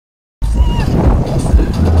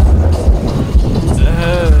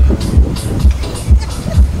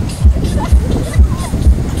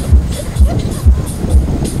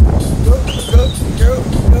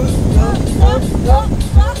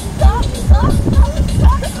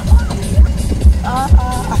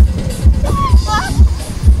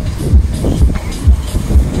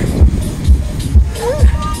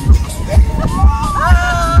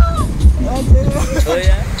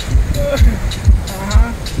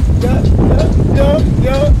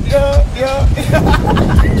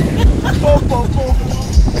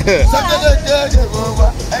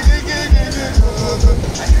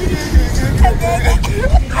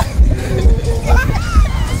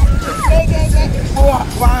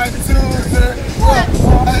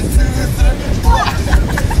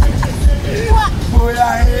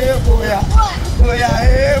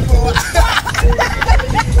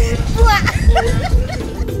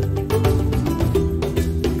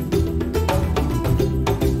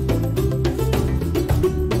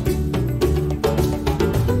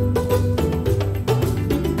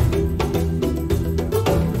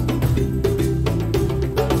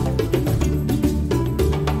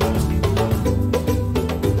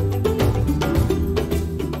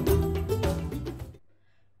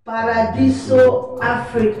Paradiso,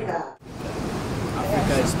 Africa.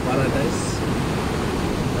 Africa is paradise.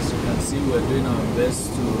 As you can see, we're doing our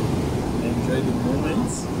best to enjoy the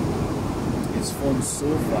moment. It's fun so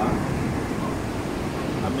far.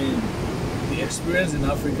 I mean, the experience in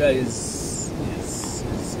Africa is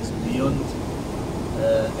beyond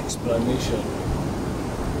explanation.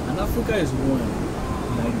 And Africa is one.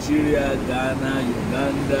 Nigeria, Ghana,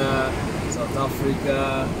 Uganda, South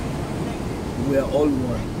Africa, we are all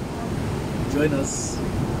one. Join us.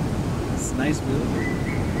 It's nice building.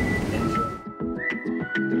 Enjoy.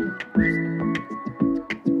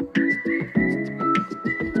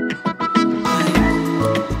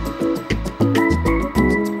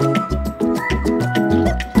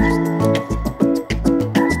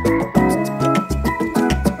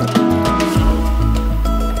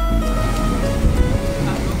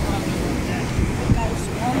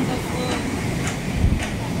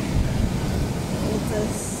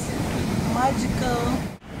 Magical.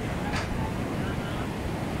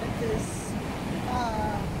 It is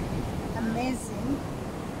amazing.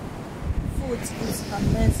 Food is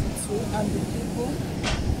amazing too, and the people.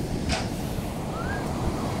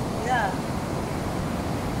 Yeah.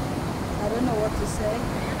 I don't know what to say.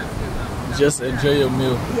 Just enjoy your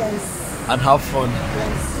meal. Yes. And have fun.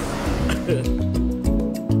 Yes.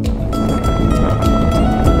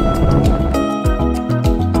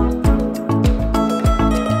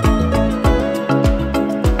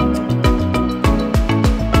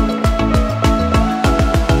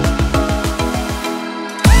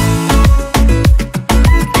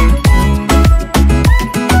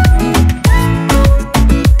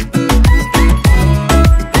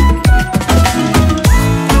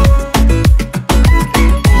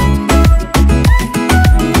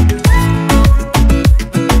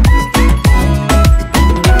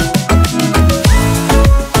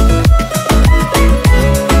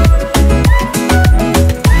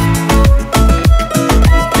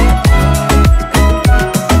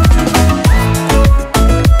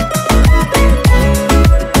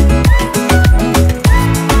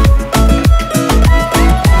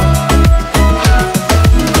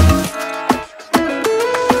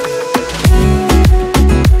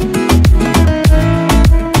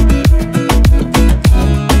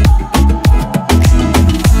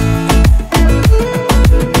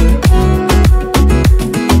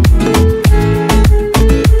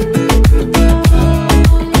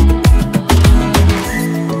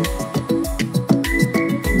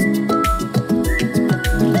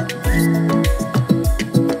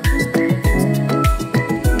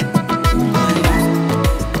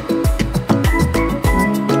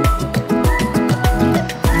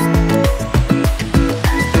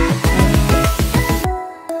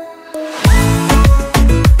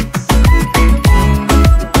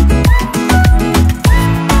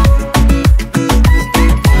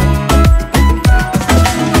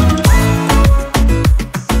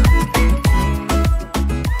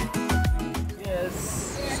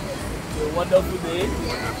 Wonderful day.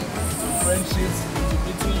 Friendships to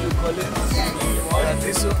meeting you, Collins.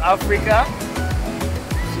 Paradiso, Africa.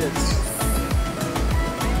 Cheers.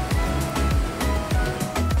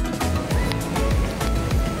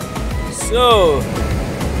 So,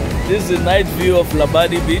 this is the night view of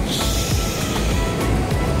Labadi Beach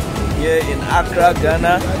here in Accra,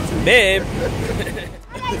 Ghana. Babe.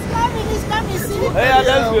 He's coming. Hey, yeah,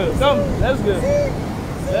 let's go. Come, let's go.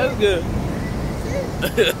 Let's go.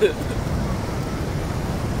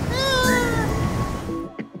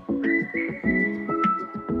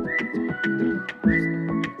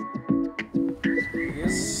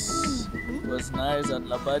 Yes, it was nice at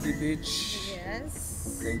Labadi Beach.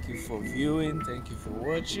 Yes. Thank you for viewing. Thank you for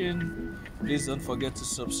watching. Please don't forget to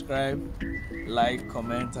subscribe, like,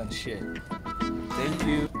 comment, and share. Thank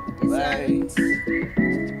you. Bye.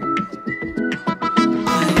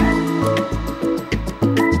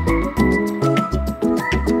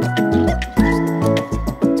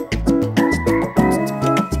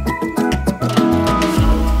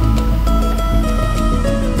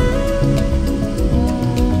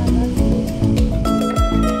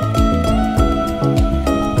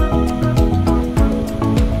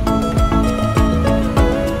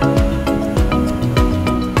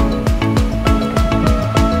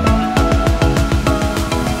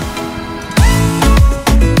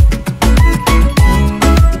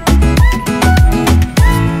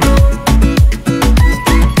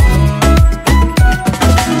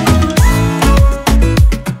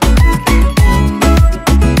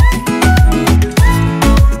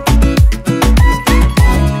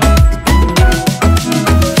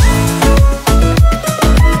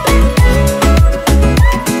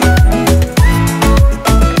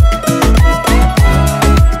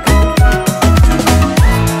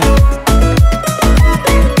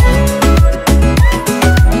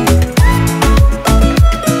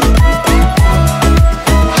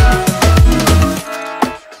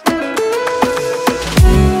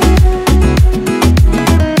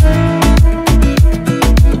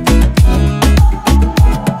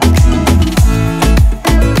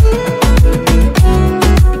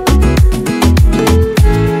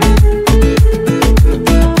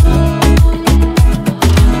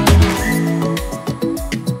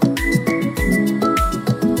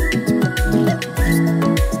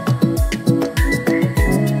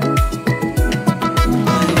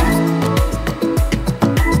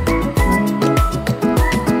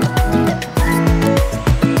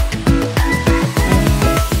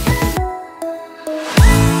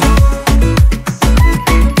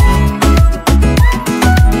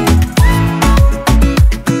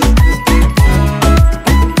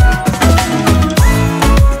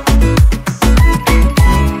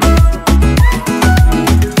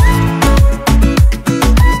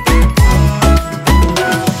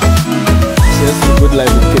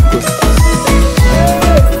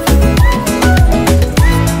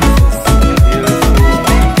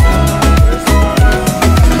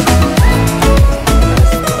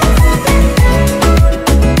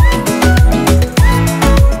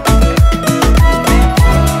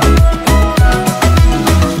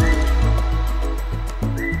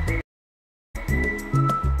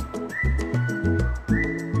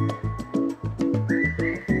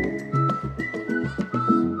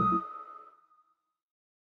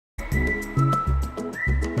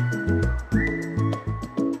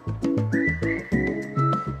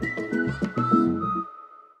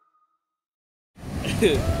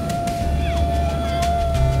 Sorry.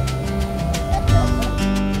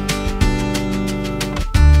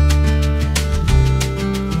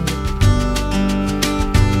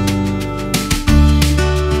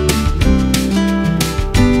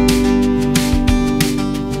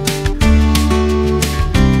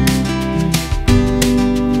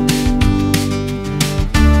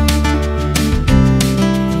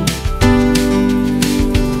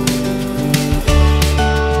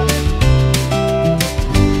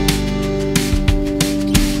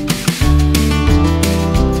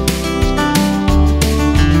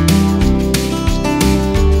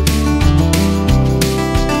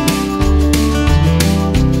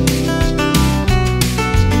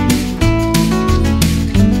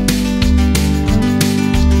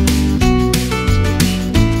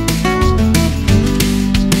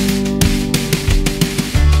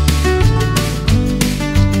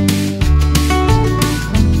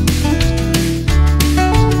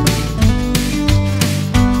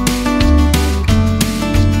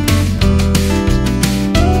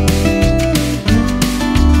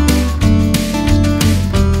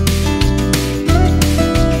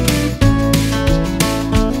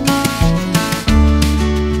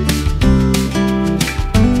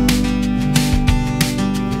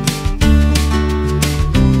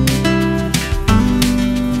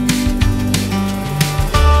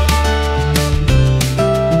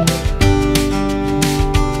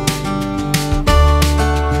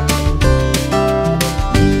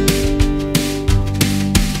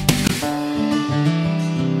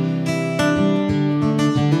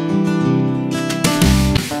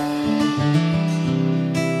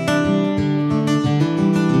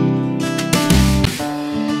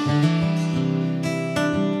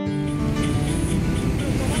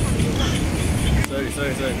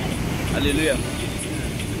 Hallelujah.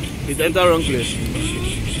 It entered wrong place.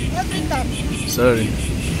 Every time. Sorry.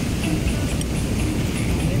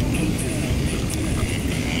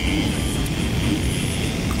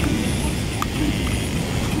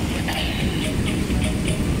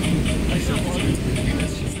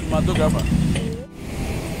 Cinematographer.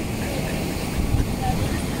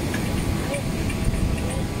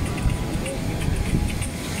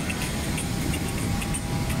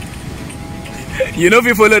 You know if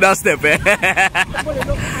you follow that step, eh?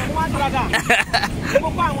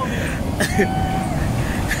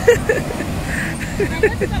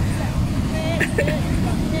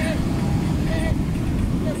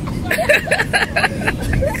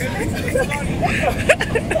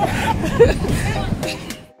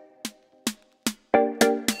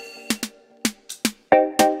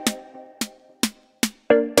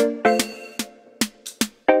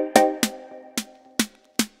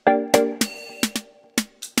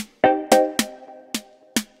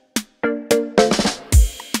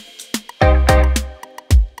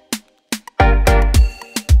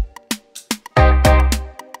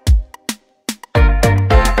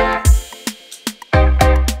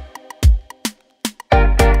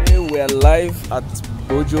 We are live at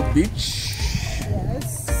Bojo Beach.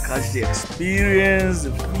 Yes. Catch the experience,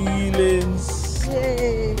 the feelings.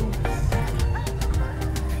 Yay.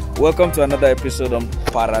 Welcome to another episode on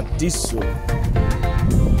Paradiso,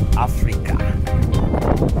 Africa.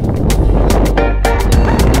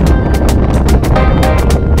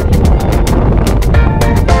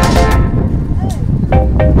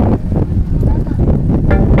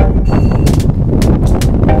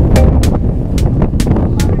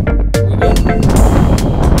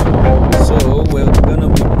 So we're gonna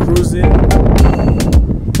be cruising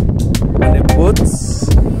on a boat.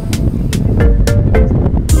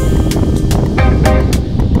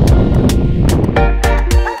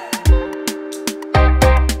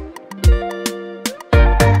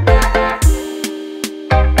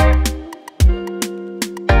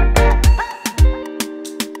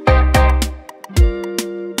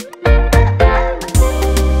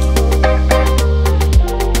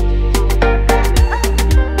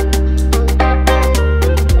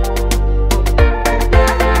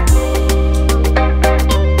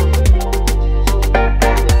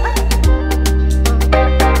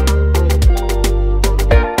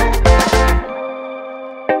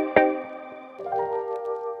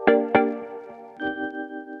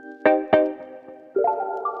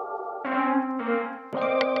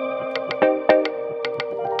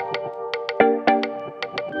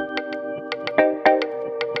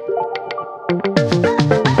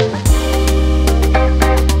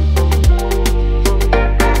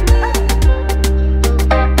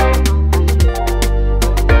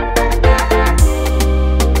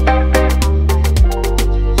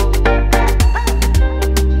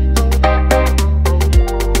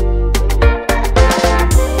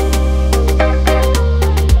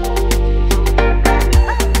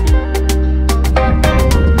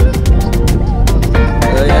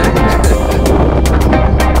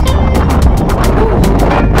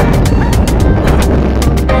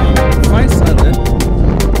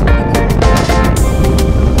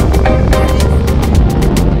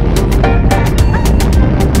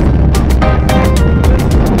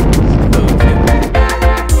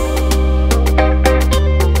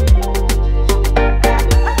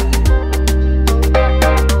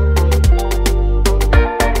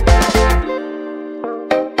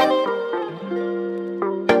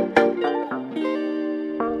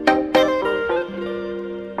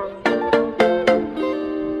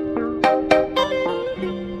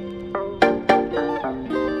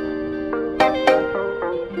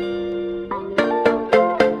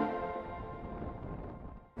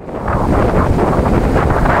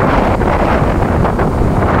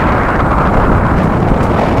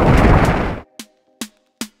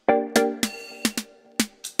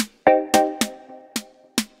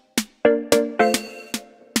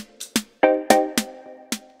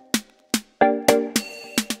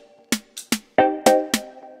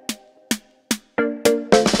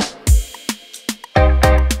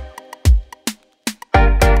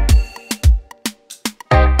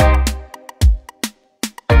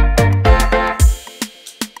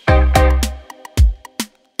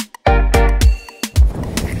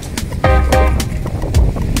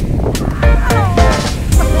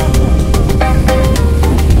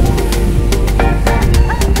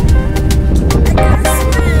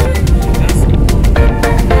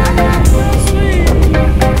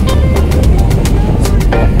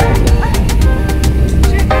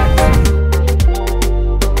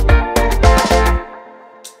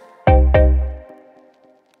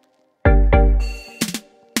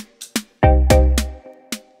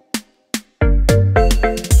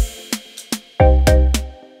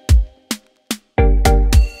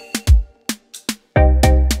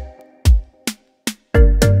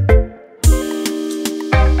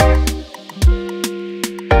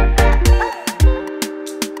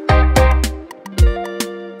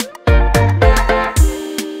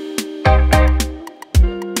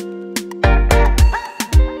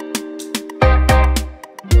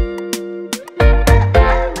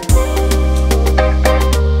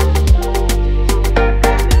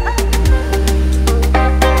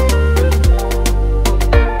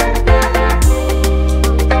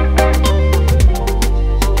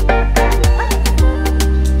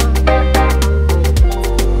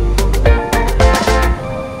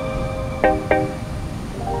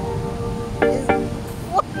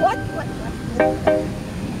 Just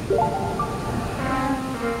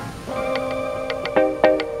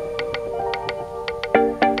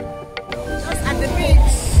at the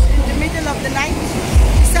beach in the middle of the night to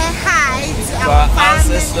say hi to our family,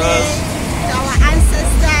 ancestors. to our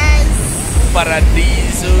ancestors.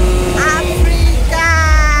 Paradiso. Africa,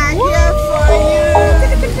 here for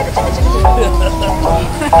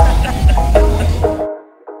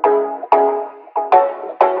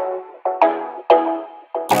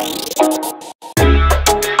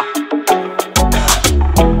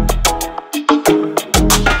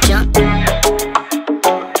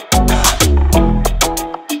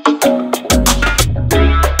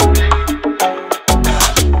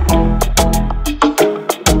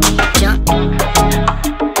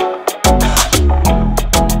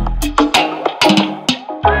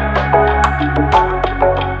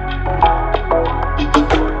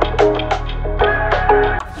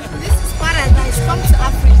This is paradise. Come to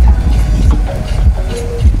Africa.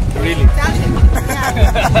 Really? Tell him.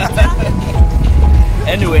 Yeah. Tell him.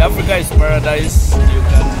 Anyway, Africa is paradise. You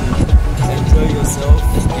can enjoy yourself.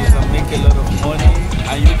 You can make a lot of money,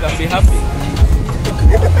 and you can be happy.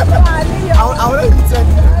 I already said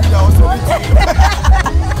you also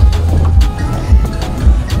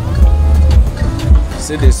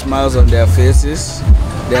See the smiles on their faces.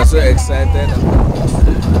 They are so excited.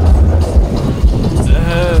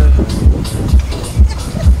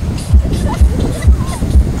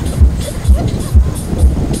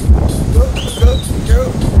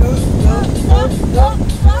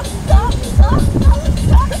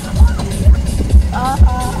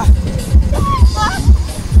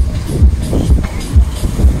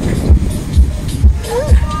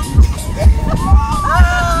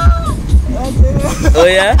 Oh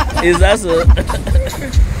yeah? Is that so?